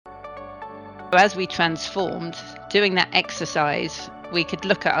As we transformed, doing that exercise, we could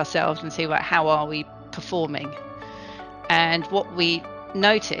look at ourselves and see, right, how are we performing? And what we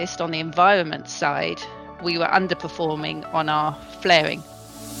noticed on the environment side, we were underperforming on our flaring.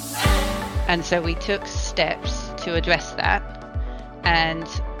 And so we took steps to address that, and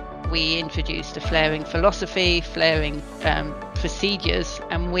we introduced a flaring philosophy, flaring procedures,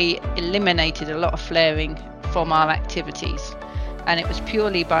 and we eliminated a lot of flaring from our activities. And it was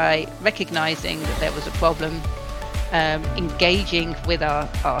purely by recognizing that there was a problem, engaging with our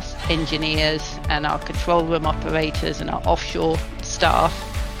engineers and our control room operators and our offshore staff,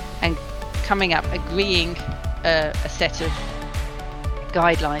 and coming up, agreeing a set of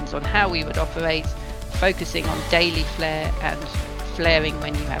guidelines on how we would operate, focusing on daily flare and flaring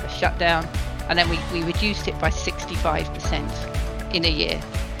when you have a shutdown. And then we reduced it by 65% in a year.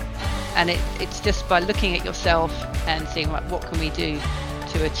 And it's just by looking at yourself and seeing, like, what can we do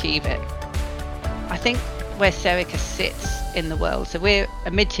to achieve it. I think where Serica sits in the world, so we're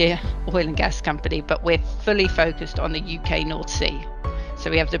a mid-tier oil and gas company, but we're fully focused on the UK North Sea. So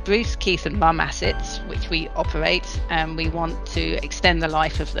we have the Bruce, Keith and Mum assets, which we operate, and we want to extend the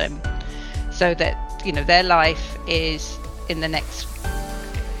life of them so that, their life is in the next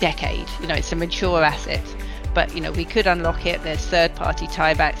decade. It's a mature asset, but we could unlock it. There's third-party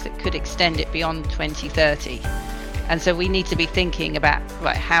tiebacks that could extend it beyond 2030. And so we need to be thinking about,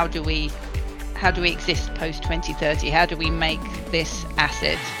 right, how do we exist post 2030? How do we make this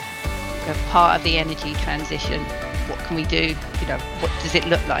asset a part of the energy transition? What can we do? What does it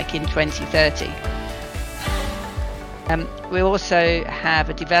look like in 2030? We also have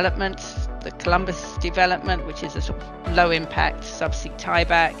a development, the Columbus development, which is a sort of low impact subsea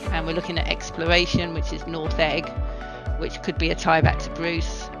tieback, and we're looking at exploration, which is North Egg, which could be a tieback to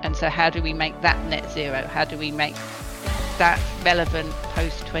Bruce. And so how do we make that net zero? How do we make that relevant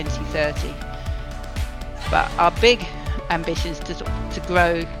post 2030? But our big ambitions to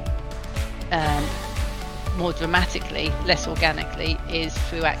grow more dramatically, less organically, is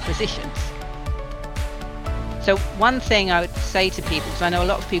through acquisitions. So one thing I would say to people, because I know a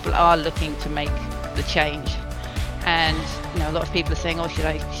lot of people are looking to make the change, and a lot of people are saying, oh, should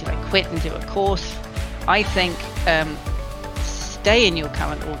I quit and do a course? I think stay in your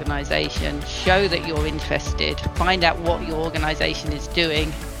current organisation, show that you're interested, find out what your organisation is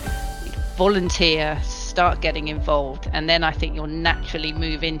doing, volunteer, start getting involved, and then I think you'll naturally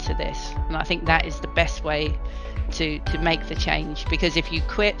move into this. And I think that is the best way to make the change, because if you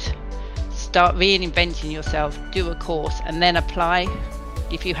quit, start reinventing yourself, do a course and then apply.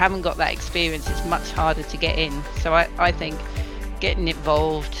 If you haven't got that experience, it's much harder to get in. So I think getting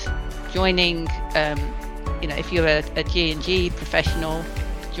involved, joining, if you're a G&G professional,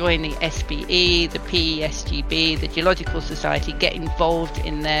 join the SBE, the PESGB, the Geological Society, get involved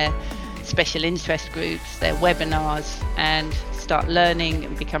in their special interest groups, their webinars, and start learning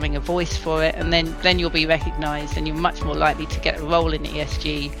and becoming a voice for it. And then you'll be recognised, and you're much more likely to get a role in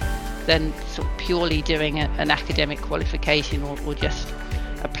ESG than sort of purely doing an academic qualification or just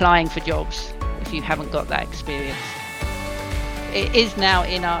applying for jobs if you haven't got that experience. It is now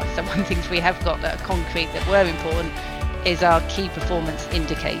in some of the things we have got that are concrete that were important is our key performance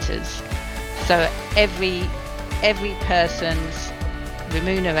indicators. So every person's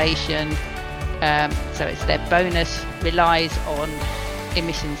remuneration, so it's their bonus, relies on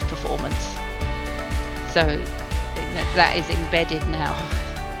emissions performance. So that is embedded now.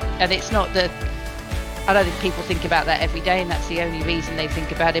 And it's not that, I don't think people think about that every day, and that's the only reason they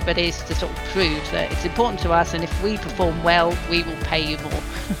think about it, but it is to sort of prove that it's important to us, and if we perform well, we will pay you more.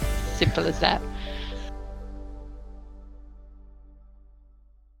 Simple as that.